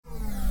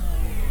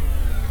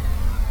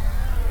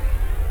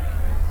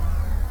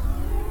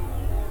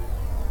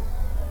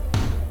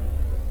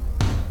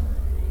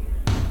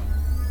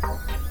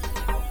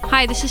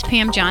Hi, this is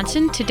Pam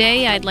Johnson.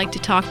 Today I'd like to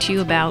talk to you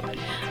about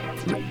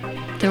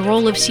the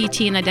role of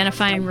CT in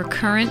identifying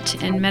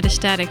recurrent and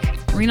metastatic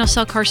renal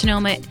cell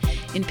carcinoma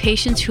in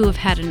patients who have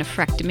had a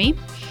nephrectomy.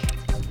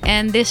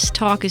 And this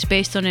talk is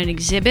based on an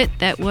exhibit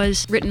that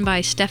was written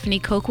by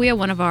Stephanie Kokwia,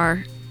 one of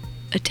our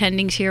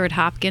attendings here at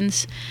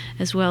Hopkins,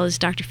 as well as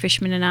Dr.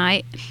 Fishman and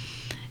I,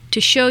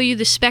 to show you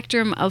the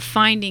spectrum of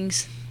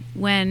findings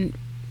when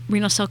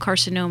renal cell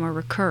carcinoma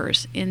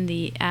recurs in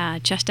the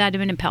chest,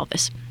 abdomen, and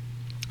pelvis,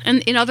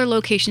 and in other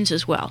locations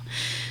as well.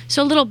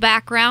 So a little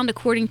background: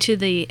 according to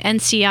the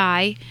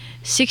NCI,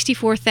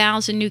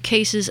 64,000 new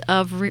cases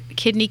of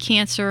kidney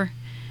cancer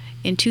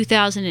in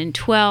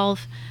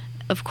 2012.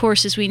 Of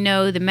course, as we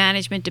know, the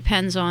management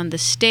depends on the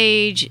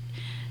stage,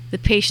 the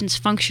patient's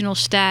functional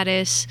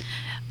status.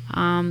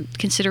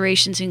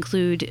 Considerations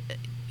include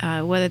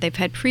whether they've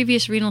had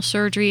previous renal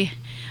surgery,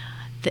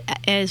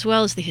 as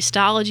well as the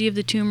histology of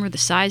the tumor, the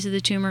size of the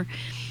tumor,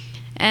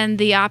 and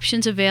the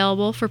options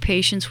available for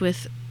patients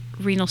with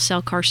renal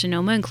cell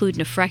carcinoma include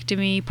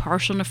nephrectomy,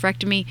 partial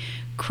nephrectomy,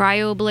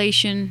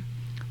 cryoablation,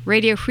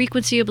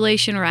 radiofrequency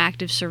ablation, or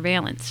active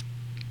surveillance.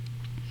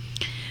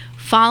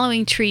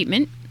 Following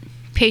treatment,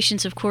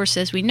 patients, of course,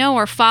 as we know,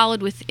 are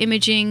followed with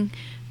imaging,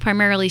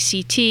 primarily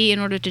CT, in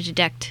order to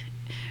detect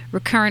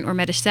recurrent or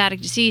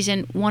metastatic disease.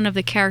 And one of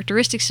the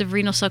characteristics of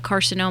renal cell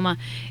carcinoma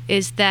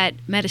is that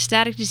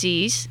metastatic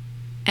disease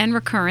and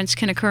recurrence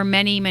can occur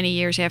many, many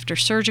years after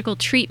surgical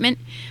treatment.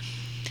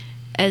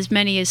 As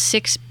many as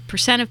 6%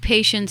 of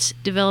patients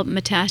develop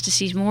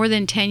metastases more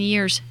than 10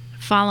 years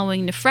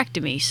following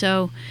nephrectomy.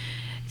 So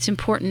it's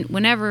important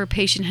whenever a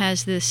patient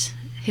has this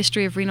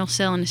history of renal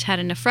cell and has had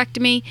a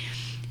nephrectomy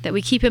that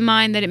we keep in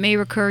mind that it may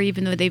recur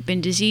even though they've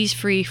been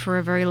disease-free for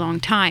a very long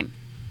time.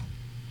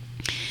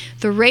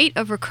 The rate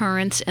of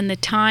recurrence and the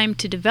time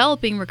to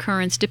developing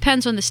recurrence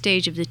depends on the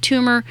stage of the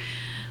tumor,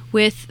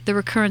 with the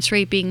recurrence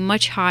rate being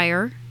much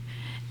higher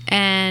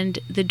and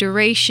the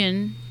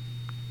duration,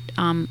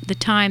 the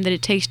time that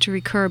it takes to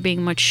recur,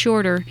 being much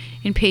shorter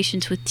in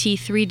patients with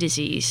T3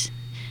 disease,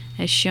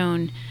 as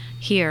shown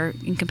here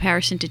in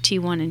comparison to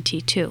T1 and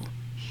T2.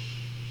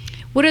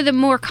 What are the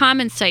more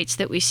common sites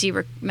that we see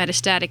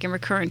metastatic and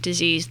recurrent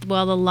disease?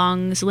 Well, the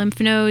lungs, lymph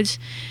nodes,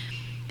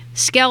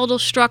 skeletal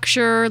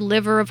structure,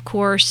 liver, of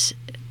course.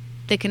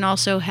 They can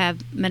also have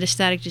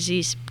metastatic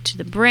disease to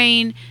the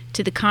brain,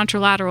 to the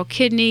contralateral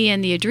kidney,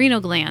 and the adrenal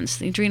glands.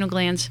 The adrenal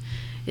glands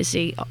is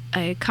a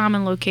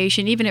common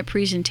location, even at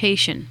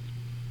presentation.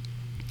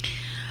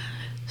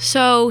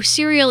 So,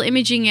 serial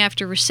imaging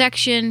after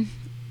resection.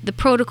 The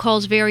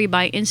protocols vary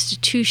by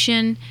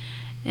institution,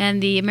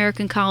 and the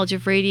American College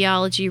of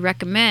Radiology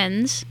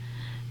recommends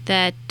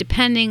that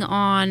depending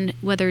on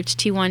whether it's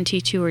T1,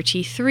 T2, or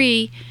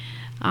T3,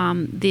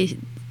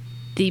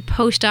 the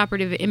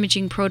post-operative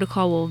imaging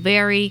protocol will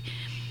vary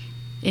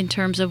in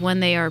terms of when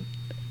they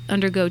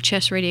undergo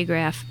chest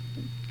radiograph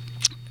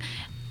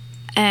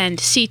and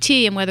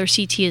CT, and whether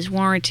CT is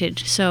warranted.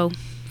 So,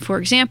 for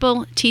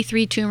example,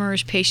 T3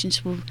 tumors,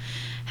 patients will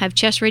have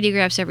chest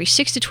radiographs every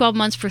 6 to 12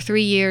 months for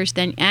 3 years,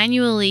 then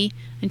annually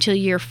until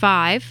year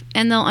 5,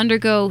 and they'll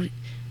undergo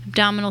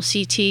abdominal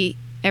CT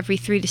every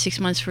 3 to 6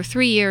 months for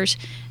 3 years,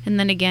 and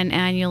then again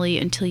annually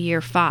until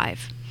year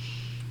 5.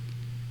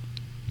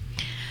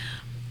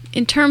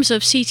 In terms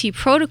of CT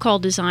protocol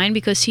design,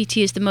 because CT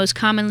is the most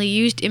commonly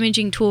used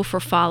imaging tool for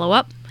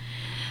follow-up,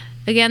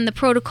 again, the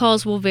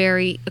protocols will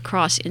vary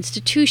across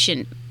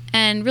institution.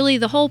 And really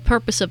the whole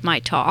purpose of my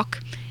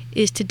talk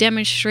is to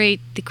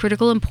demonstrate the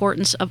critical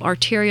importance of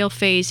arterial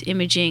phase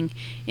imaging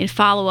in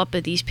follow-up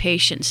of these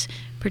patients,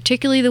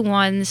 particularly the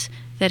ones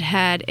that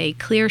had a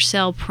clear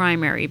cell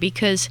primary,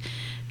 because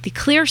the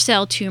clear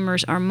cell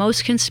tumors are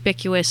most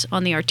conspicuous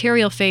on the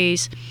arterial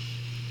phase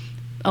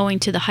owing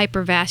to the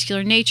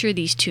hypervascular nature of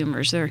these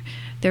tumors. They're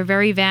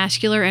very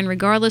vascular, and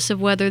regardless of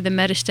whether the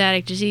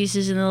metastatic disease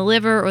is in the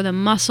liver or the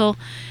muscle,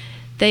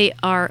 they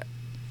are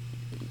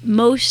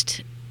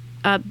most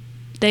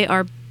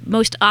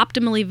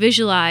optimally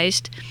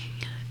visualized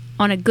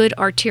on a good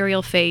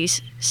arterial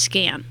phase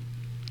scan.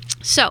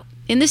 So,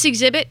 in this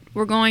exhibit,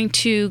 we're going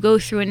to go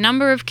through a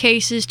number of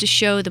cases to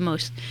show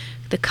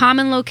the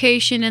common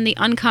location and the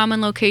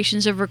uncommon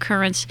locations of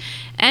recurrence,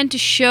 and to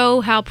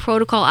show how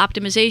protocol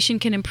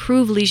optimization can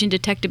improve lesion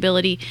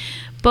detectability,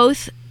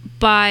 both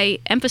by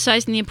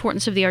emphasizing the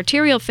importance of the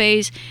arterial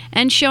phase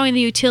and showing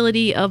the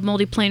utility of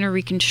multiplanar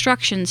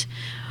reconstructions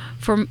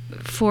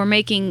for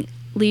making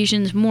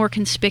lesions more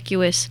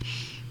conspicuous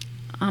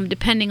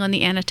depending on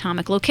the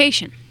anatomic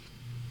location.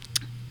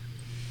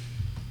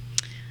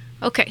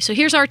 Okay, so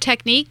here's our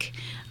technique.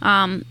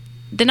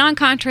 The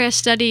non-contrast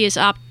study is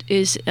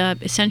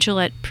essential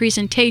at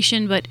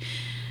presentation, but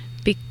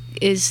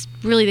is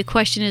really the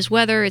question is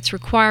whether it's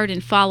required in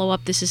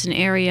follow-up. This is an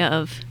area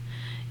of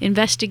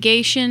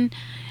investigation,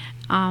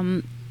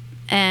 and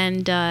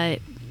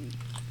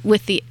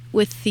with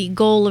the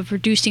goal of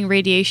reducing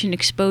radiation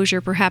exposure,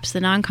 perhaps the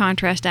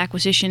non-contrast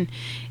acquisition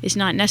is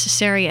not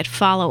necessary at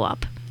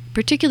follow-up,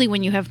 particularly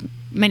when you have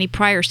many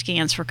prior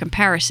scans for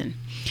comparison.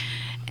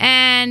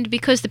 And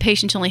because the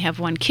patients only have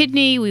one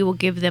kidney, we will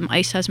give them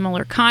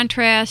isosmolar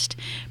contrast,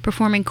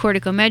 performing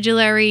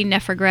corticomedullary,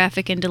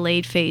 nephrographic, and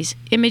delayed phase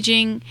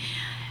imaging.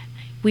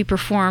 We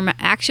perform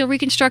axial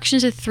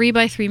reconstructions at 3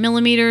 by 3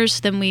 millimeters.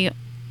 Then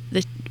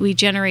we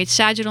generate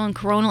sagittal and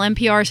coronal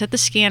MPRs at the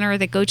scanner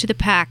that go to the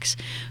PACS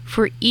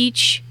for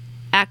each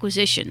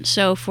acquisition.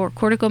 So for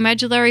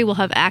corticomedullary, we'll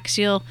have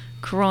axial,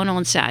 coronal,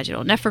 and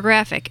sagittal.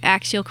 Nephrographic,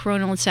 axial,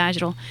 coronal, and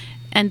sagittal,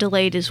 and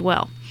delayed as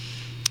well.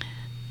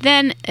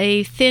 Then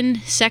a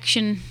thin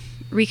section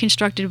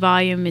reconstructed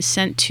volume is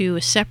sent to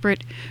a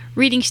separate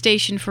reading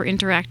station for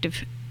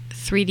interactive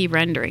 3D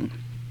rendering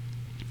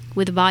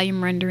with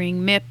volume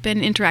rendering, MIP,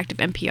 and interactive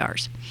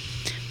MPRs.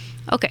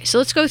 Okay, so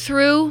let's go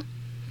through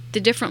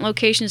the different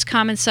locations,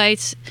 common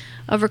sites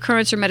of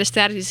recurrence or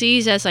metastatic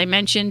disease. As I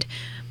mentioned,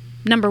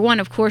 number one,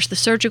 of course, the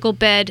surgical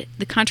bed,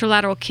 the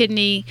contralateral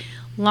kidney,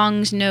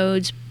 lungs,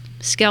 nodes,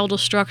 skeletal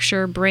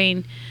structure,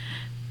 brain.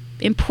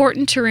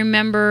 Important to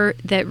remember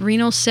that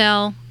renal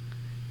cell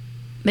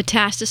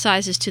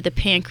metastasizes to the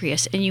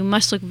pancreas, and you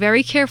must look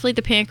very carefully at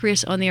the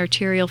pancreas on the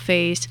arterial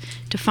phase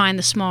to find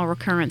the small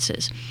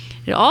recurrences.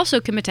 It also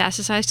can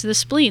metastasize to the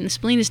spleen. The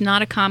spleen is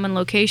not a common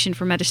location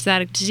for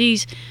metastatic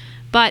disease,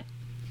 but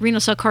renal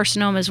cell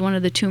carcinoma is one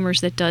of the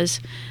tumors that does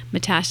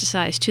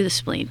metastasize to the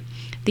spleen.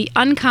 The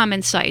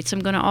uncommon sites I'm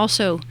going to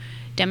also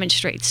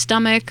demonstrate: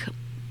 stomach,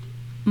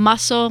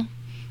 muscle,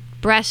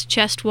 breast,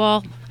 chest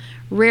wall,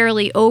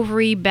 rarely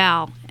ovary,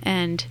 bowel,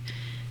 and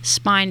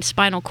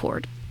spinal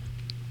cord.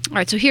 All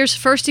right, so here's the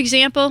first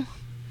example.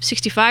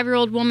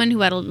 65-year-old woman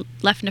who had a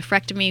left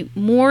nephrectomy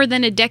more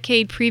than a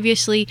decade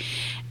previously,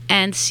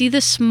 and see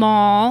the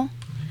small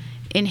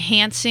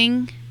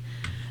enhancing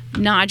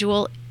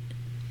nodule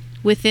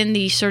within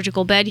the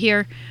surgical bed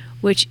here,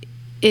 which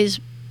is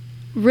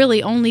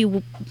really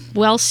only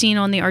well seen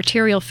on the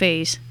arterial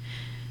phase.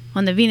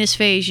 On the venous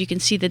phase, you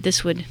can see that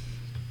this would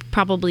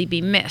probably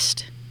be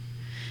missed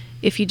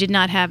if you did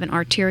not have an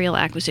arterial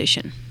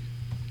acquisition.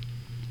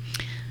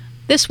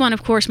 This one,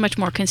 of course, much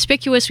more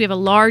conspicuous. We have a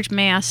large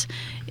mass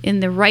in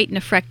the right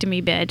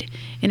nephrectomy bed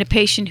in a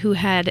patient who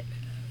had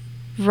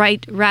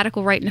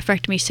radical right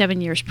nephrectomy 7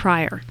 years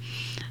prior.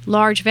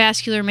 Large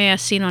vascular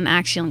mass seen on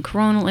axial and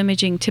coronal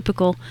imaging,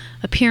 typical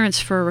appearance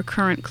for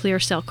recurrent clear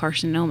cell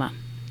carcinoma.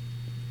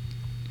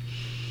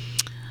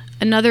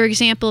 Another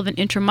example of an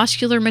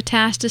intramuscular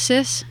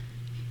metastasis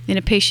in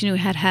a patient who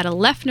had had a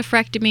left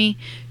nephrectomy,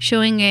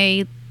 showing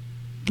a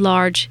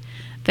large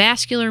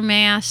vascular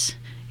mass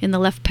in the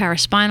left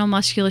paraspinal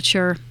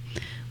musculature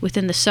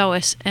within the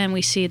psoas, and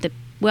we see that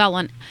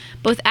on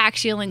both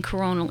axial and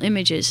coronal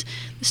images.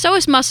 The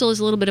psoas muscle is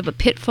a little bit of a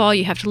pitfall.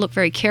 You have to look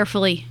very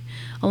carefully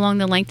along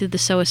the length of the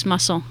psoas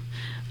muscle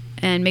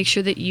and make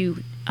sure that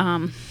you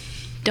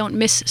don't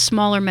miss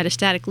smaller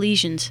metastatic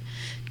lesions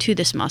to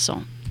this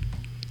muscle.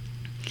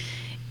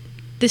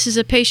 This is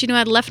a patient who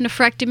had left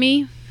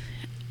nephrectomy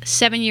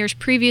 7 years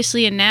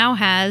previously and now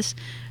has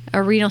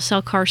a renal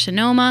cell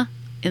carcinoma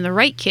in the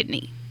right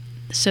kidney.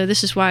 So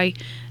this is why,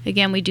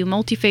 again, we do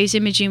multi-phase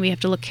imaging. We have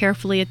to look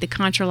carefully at the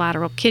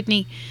contralateral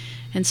kidney,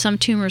 and some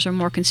tumors are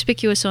more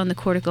conspicuous on the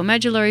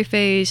corticomedullary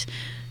phase,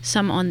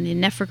 some on the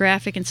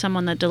nephrographic, and some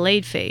on the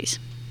delayed phase.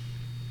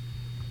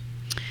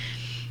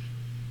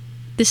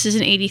 This is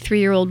an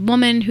 83-year-old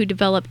woman who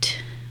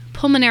developed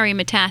pulmonary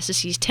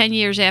metastases 10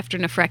 years after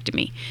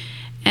nephrectomy.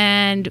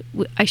 And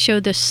I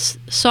showed this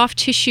soft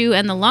tissue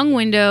and the lung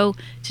window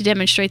to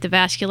demonstrate the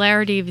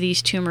vascularity of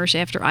these tumors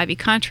after IV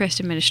contrast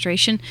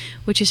administration,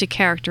 which is a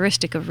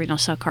characteristic of renal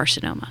cell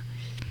carcinoma.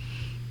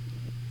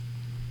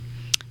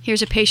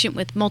 Here's a patient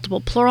with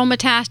multiple pleural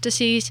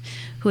metastases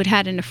who had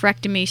had a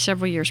nephrectomy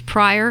several years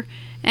prior,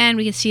 and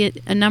we can see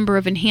a number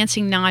of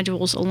enhancing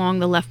nodules along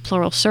the left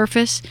pleural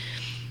surface,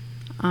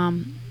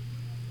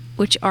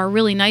 which are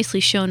really nicely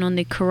shown on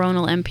the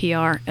coronal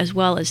MPR as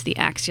well as the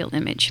axial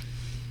image.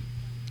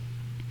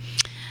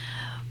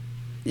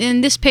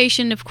 In this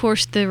patient, of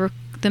course, the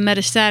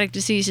metastatic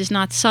disease is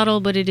not subtle,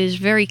 but it is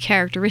very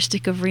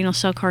characteristic of renal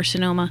cell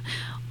carcinoma.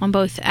 On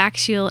both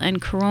axial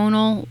and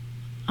coronal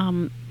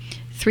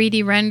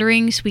 3D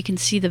renderings, we can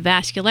see the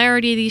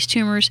vascularity of these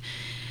tumors.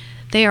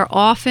 They are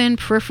often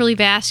peripherally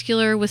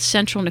vascular with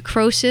central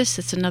necrosis.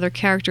 That's another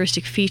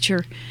characteristic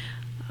feature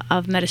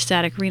of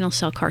metastatic renal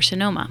cell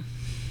carcinoma.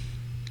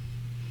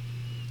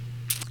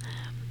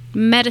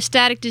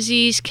 Metastatic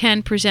disease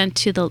can present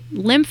to the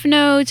lymph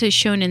nodes, as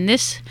shown in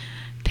this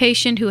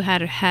patient who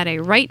had a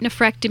right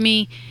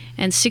nephrectomy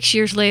and 6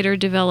 years later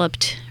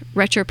developed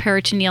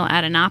retroperitoneal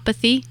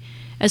adenopathy,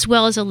 as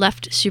well as a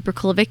left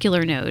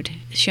supraclavicular node,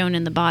 shown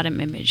in the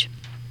bottom image.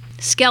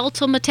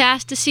 Skeletal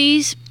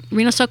metastases.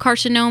 Renal cell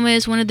carcinoma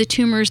is one of the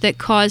tumors that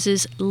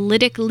causes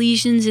lytic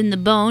lesions in the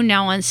bone.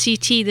 Now on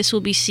CT, this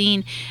will be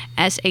seen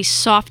as a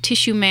soft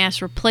tissue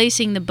mass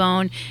replacing the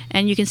bone,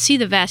 and you can see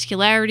the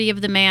vascularity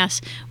of the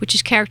mass, which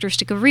is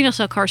characteristic of renal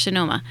cell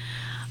carcinoma.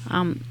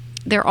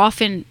 They're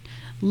often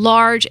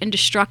large and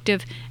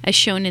destructive, as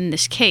shown in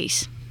this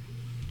case.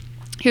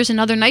 Here's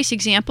another nice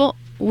example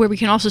where we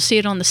can also see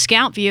it on the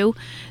scout view,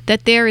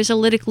 that there is a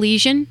lytic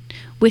lesion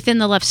within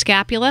the left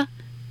scapula,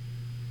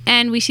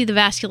 and we see the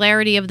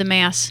vascularity of the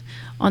mass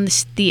on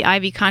the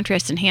IV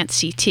contrast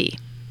enhanced CT,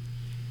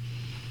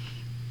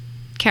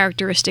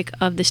 characteristic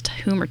of this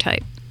tumor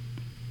type.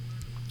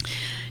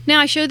 Now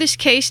I show this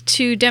case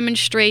to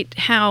demonstrate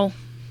how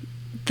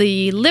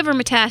the liver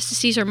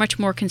metastases are much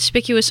more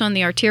conspicuous on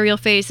the arterial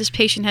phase. This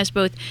patient has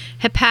both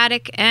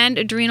hepatic and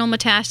adrenal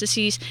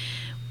metastases,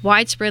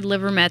 widespread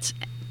liver mets,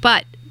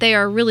 but they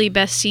are really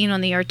best seen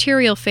on the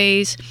arterial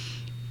phase,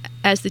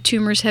 as the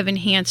tumors have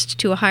enhanced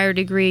to a higher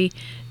degree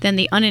than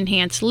the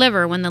unenhanced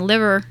liver. When the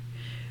liver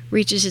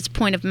reaches its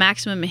point of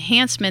maximum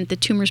enhancement, the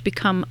tumors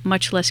become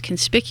much less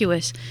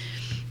conspicuous,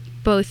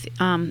 both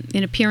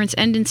in appearance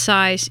and in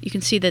size. You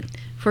can see that,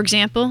 for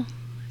example,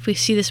 if we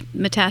see this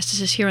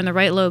metastasis here on the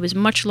right lobe is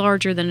much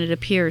larger than it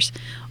appears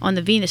on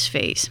the venous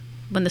phase,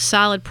 when the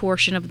solid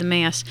portion of the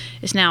mass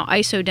is now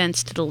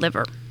isodense to the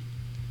liver.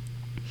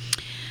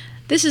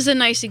 This is a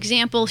nice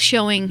example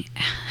showing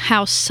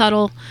how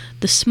subtle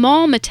the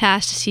small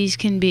metastases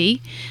can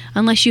be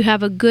unless you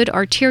have a good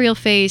arterial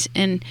phase,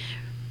 and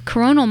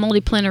coronal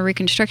multiplanar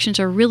reconstructions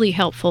are really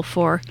helpful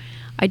for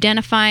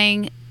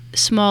identifying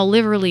small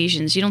liver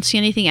lesions. You don't see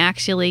anything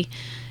axially.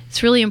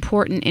 It's really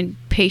important in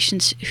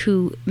patients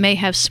who may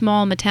have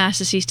small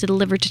metastases to the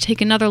liver to take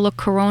another look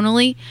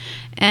coronally,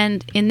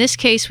 and in this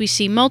case we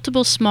see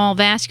multiple small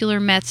vascular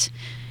mets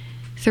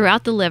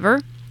throughout the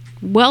liver,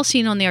 well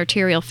seen on the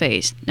arterial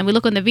phase. Now we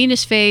look on the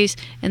venous phase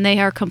and they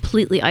are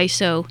completely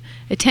iso.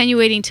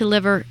 Attenuating to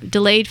liver,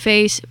 delayed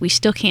phase, we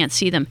still can't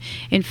see them.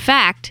 In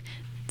fact,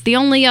 the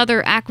only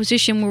other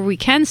acquisition where we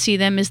can see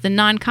them is the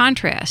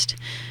non-contrast.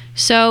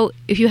 So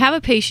if you have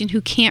a patient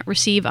who can't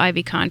receive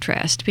IV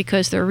contrast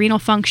because their renal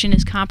function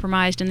is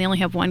compromised and they only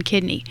have one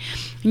kidney,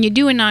 and you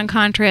do a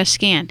non-contrast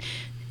scan,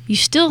 you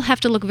still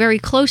have to look very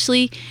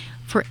closely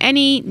for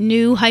any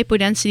new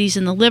hypodensities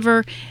in the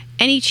liver,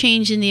 any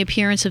change in the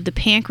appearance of the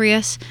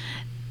pancreas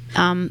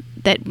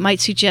that might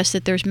suggest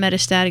that there's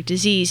metastatic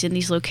disease in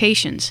these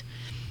locations.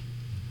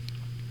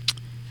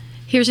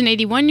 Here's an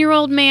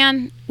 81-year-old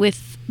man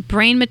with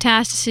brain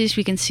metastases.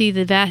 We can see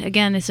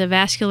again, it's a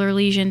vascular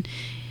lesion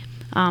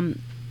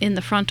in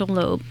the frontal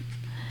lobe,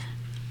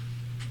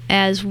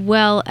 as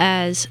well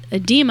as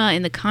edema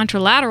in the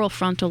contralateral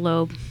frontal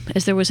lobe,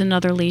 as there was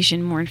another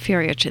lesion more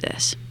inferior to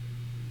this.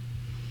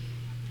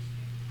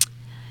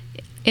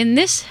 In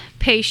this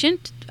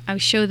patient, I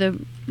show the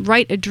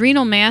right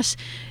adrenal mass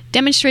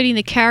demonstrating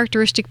the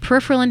characteristic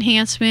peripheral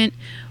enhancement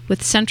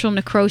with central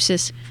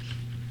necrosis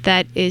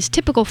that is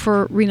typical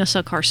for renal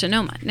cell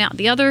carcinoma. Now,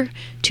 the other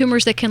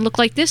tumors that can look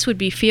like this would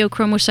be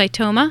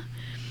pheochromocytoma,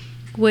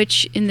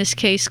 which in this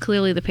case,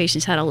 clearly the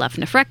patient's had a left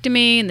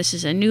nephrectomy, and this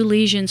is a new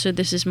lesion, so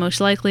this is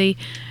most likely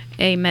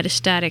a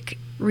metastatic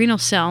renal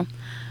cell.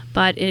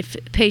 But if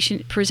the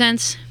patient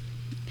presents,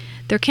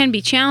 there can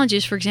be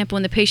challenges, for example,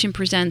 when the patient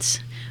presents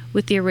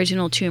with the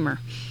original tumor.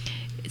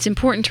 It's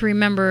important to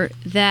remember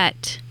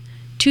that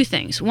two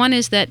things. One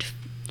is that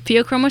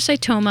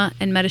pheochromocytoma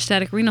and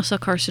metastatic renal cell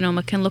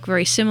carcinoma can look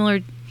very similar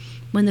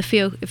when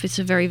if it's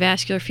a very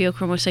vascular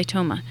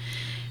pheochromocytoma.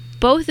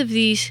 Both of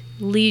these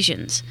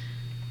lesions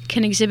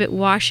can exhibit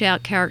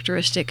washout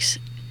characteristics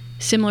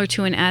similar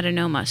to an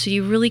adenoma. So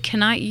you really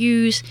cannot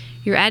use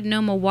your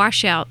adenoma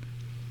washout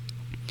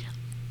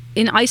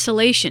in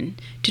isolation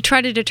to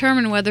try to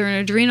determine whether an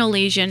adrenal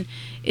lesion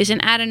is an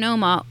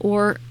adenoma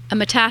or a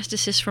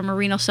metastasis from a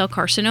renal cell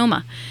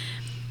carcinoma.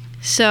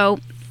 So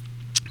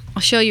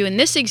I'll show you in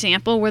this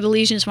example where the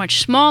lesion is much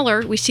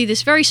smaller. We see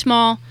this very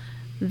small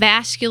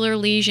vascular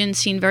lesion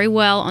seen very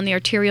well on the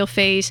arterial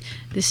phase.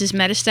 This is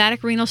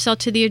metastatic renal cell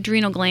to the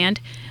adrenal gland.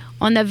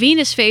 On the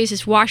venous phase,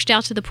 it's washed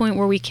out to the point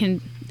where we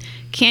can't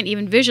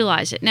even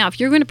visualize it. Now, if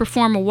you're going to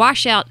perform a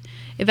washout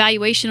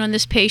evaluation on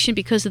this patient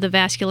because of the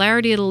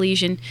vascularity of the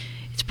lesion,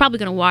 it's probably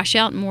going to wash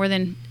out more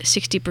than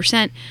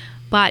 60%,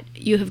 but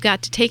you have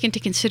got to take into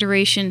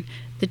consideration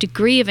the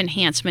degree of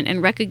enhancement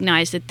and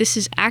recognize that this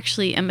is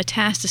actually a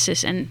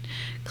metastasis and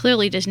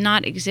clearly does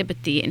not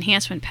exhibit the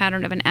enhancement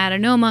pattern of an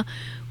adenoma,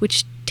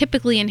 which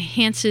typically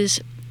enhances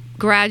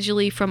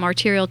gradually from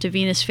arterial to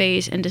venous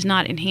phase and does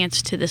not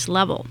enhance to this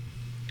level.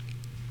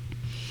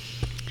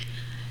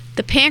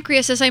 The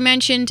pancreas, as I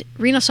mentioned,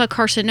 renal cell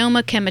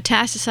carcinoma can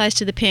metastasize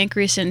to the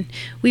pancreas, and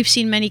we've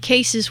seen many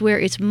cases where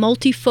it's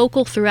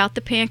multifocal throughout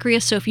the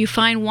pancreas. So if you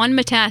find one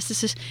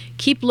metastasis,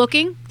 keep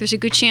looking. There's a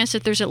good chance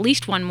that there's at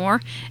least one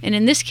more. And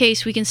in this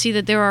case, we can see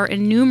that there are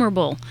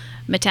innumerable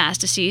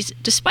metastases.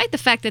 Despite the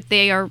fact that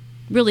they are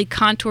really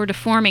contour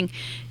deforming,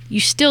 you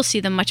still see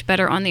them much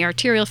better on the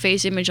arterial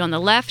phase image on the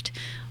left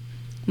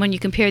when you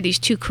compare these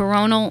two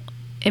coronal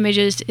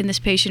images in this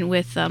patient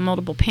with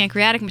multiple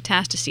pancreatic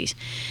metastases.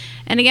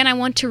 And again, I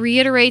want to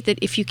reiterate that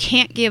if you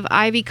can't give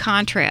IV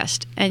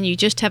contrast and you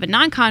just have a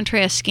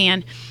non-contrast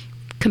scan,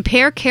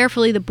 compare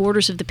carefully the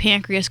borders of the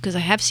pancreas, because I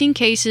have seen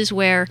cases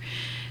where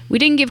we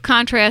didn't give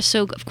contrast,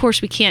 so of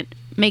course we can't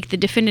make the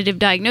definitive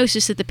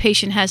diagnosis that the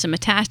patient has a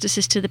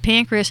metastasis to the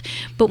pancreas.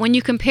 But when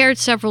you compared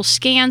several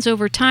scans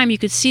over time, you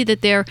could see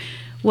that there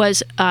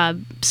was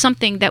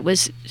something that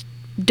was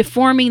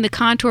deforming the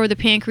contour of the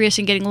pancreas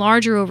and getting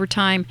larger over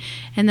time,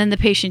 and then the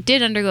patient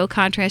did undergo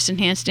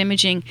contrast-enhanced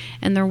imaging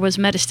and there was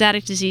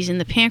metastatic disease in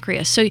the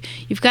pancreas. So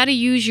you've got to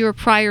use your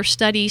prior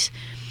studies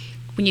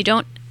when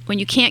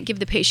you can't give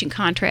the patient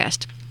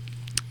contrast.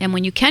 And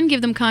when you can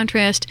give them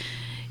contrast,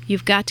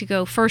 you've got to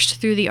go first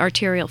through the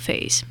arterial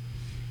phase.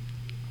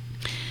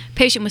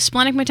 Patient with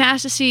splenic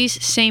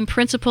metastases, same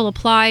principle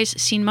applies,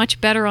 seen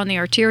much better on the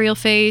arterial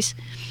phase.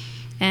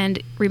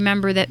 And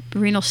remember that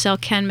renal cell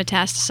can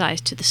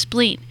metastasize to the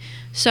spleen.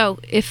 So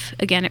if,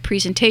 again, at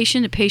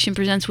presentation, the patient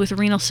presents with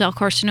renal cell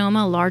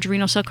carcinoma, a large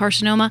renal cell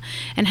carcinoma,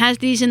 and has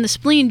these in the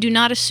spleen, do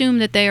not assume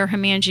that they are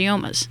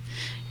hemangiomas.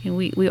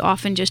 We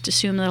often just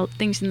assume that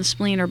things in the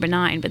spleen are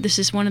benign, but this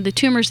is one of the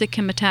tumors that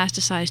can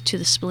metastasize to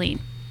the spleen.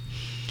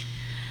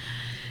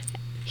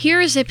 Here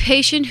is a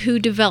patient who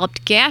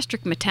developed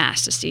gastric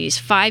metastases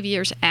 5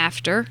 years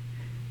after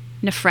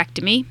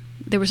nephrectomy.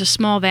 There was a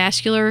small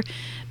vascular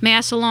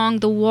mass along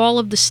the wall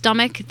of the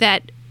stomach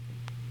that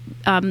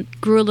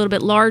grew a little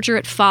bit larger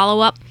at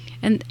follow-up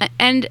and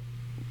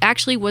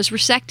actually was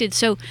resected.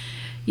 So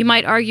you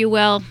might argue,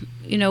 well,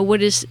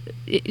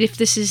 if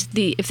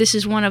this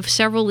is one of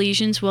several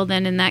lesions, well,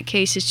 then in that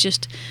case it's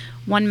just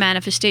one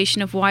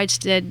manifestation of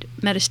widespread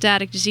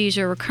metastatic disease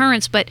or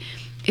recurrence. But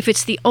if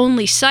it's the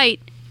only site,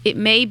 it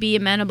may be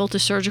amenable to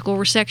surgical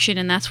resection,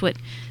 and that's what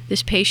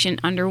this patient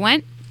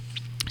underwent.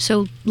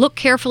 So look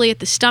carefully at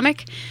the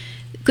stomach.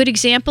 Good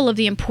example of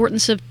the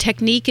importance of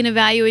technique in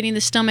evaluating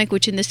the stomach,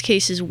 which in this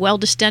case is well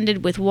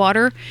distended with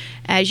water.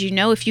 As you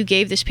know, if you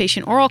gave this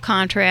patient oral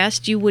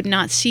contrast, you would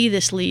not see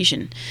this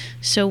lesion.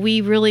 So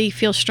we really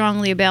feel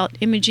strongly about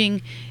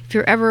imaging. If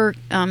you're ever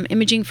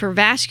imaging for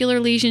vascular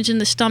lesions in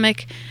the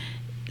stomach,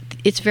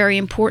 it's very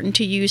important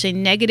to use a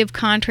negative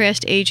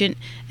contrast agent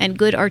and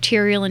good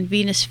arterial and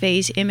venous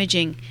phase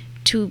imaging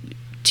to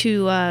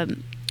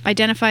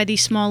identify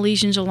these small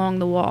lesions along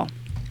the wall.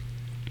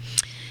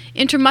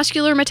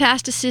 Intramuscular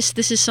metastasis,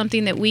 this is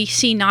something that we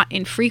see not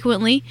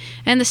infrequently,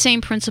 and the same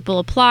principle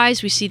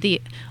applies. We see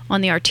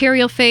on the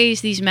arterial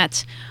phase, these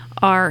mets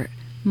are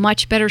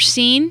much better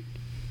seen.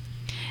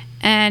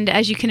 And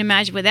as you can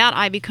imagine, without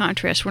IV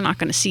contrast, we're not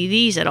going to see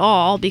these at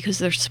all because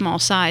they're small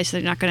size.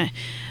 They're not going to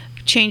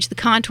change the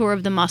contour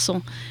of the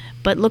muscle.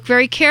 But look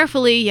very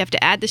carefully. You have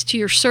to add this to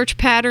your search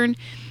pattern.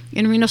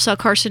 In renal cell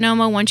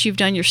carcinoma, once you've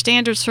done your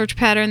standard search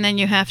pattern, then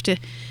you have to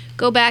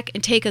go back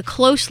and take a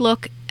close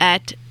look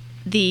at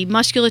the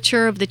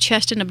musculature of the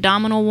chest and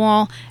abdominal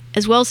wall,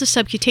 as well as the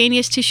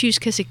subcutaneous tissues,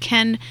 because it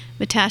can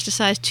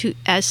metastasize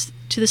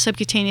to the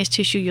subcutaneous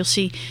tissue. You'll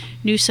see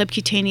new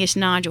subcutaneous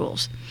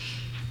nodules.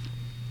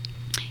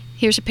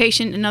 Here's a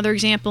patient, another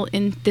example,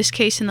 in this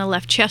case in the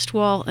left chest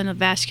wall, and a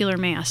vascular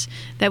mass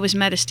that was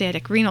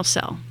metastatic renal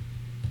cell.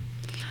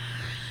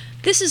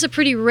 This is a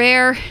pretty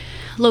rare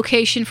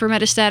location for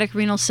metastatic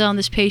renal cell in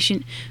this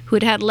patient who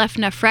had left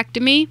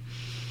nephrectomy,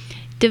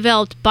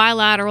 developed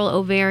bilateral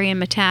ovarian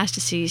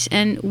metastases,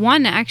 and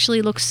one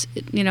actually looks,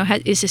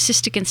 is a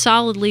cystic and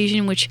solid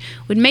lesion, which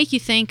would make you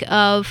think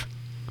of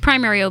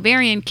primary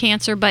ovarian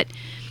cancer, but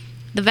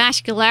the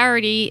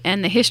vascularity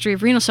and the history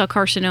of renal cell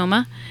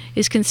carcinoma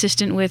is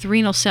consistent with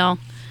renal cell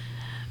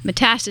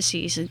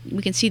metastases.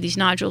 We can see these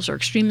nodules are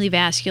extremely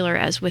vascular,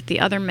 as with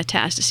the other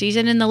metastases,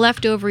 and in the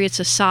left ovary it's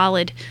a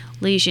solid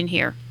lesion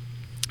here.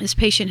 This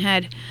patient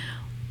had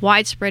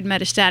widespread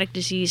metastatic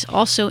disease,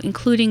 also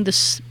including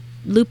the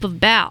loop of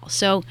bowel.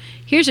 So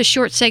here's a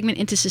short segment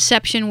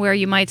intussusception where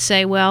you might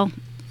say, well,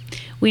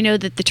 we know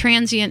that the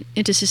transient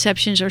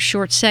intussusceptions are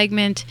short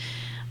segment,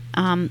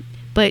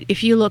 but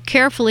if you look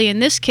carefully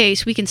in this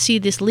case, we can see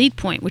this lead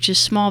point, which is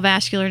small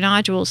vascular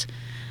nodules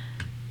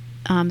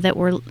that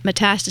were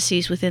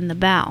metastases within the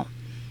bowel.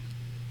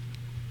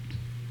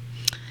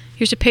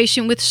 Here's a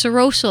patient with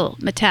serosal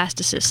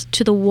metastasis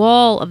to the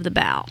wall of the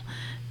bowel,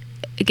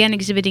 again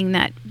exhibiting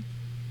that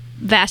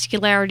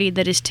vascularity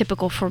that is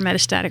typical for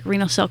metastatic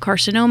renal cell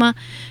carcinoma,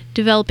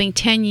 developing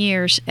 10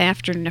 years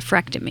after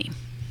nephrectomy.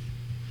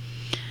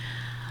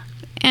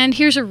 And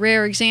here's a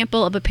rare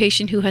example of a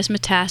patient who has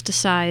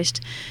metastasized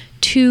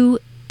to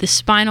the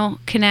spinal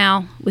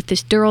canal with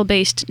this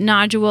dural-based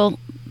nodule,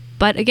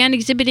 but again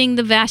exhibiting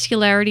the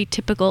vascularity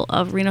typical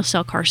of renal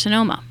cell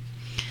carcinoma.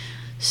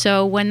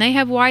 So when they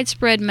have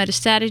widespread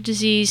metastatic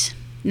disease,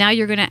 now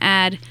you're going to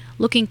add,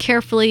 looking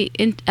carefully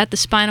at the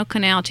spinal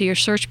canal to your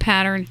search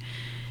pattern.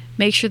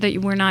 Make sure that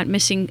we're not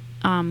missing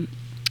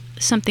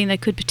something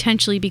that could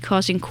potentially be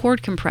causing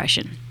cord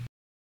compression.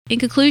 In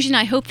conclusion,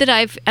 I hope that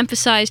I've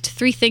emphasized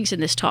 3 things in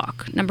this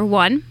talk. Number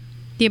 1,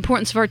 the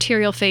importance of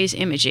arterial phase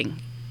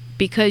imaging,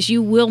 because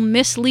you will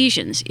miss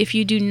lesions if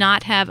you do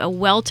not have a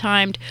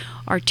well-timed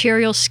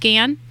arterial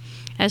scan,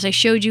 as I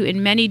showed you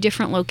in many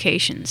different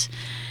locations.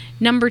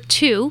 Number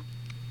 2,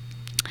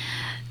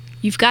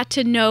 you've got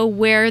to know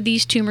where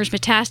these tumors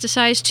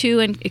metastasize to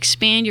and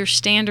expand your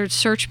standard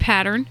search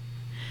pattern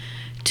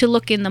to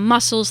look in the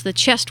muscles, the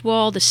chest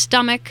wall, the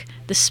stomach,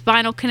 the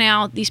spinal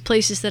canal, these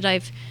places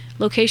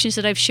locations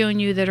that I've shown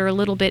you that are a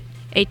little bit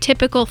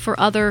atypical for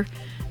other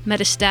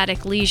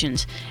metastatic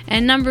lesions.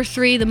 And number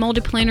 3, the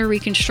multiplanar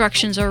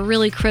reconstructions are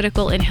really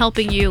critical in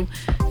helping you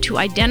to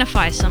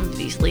identify some of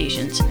these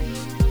lesions.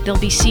 They'll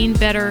be seen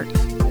better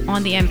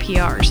on the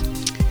MPRs.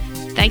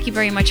 Thank you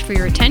very much for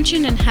your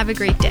attention and have a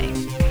great day.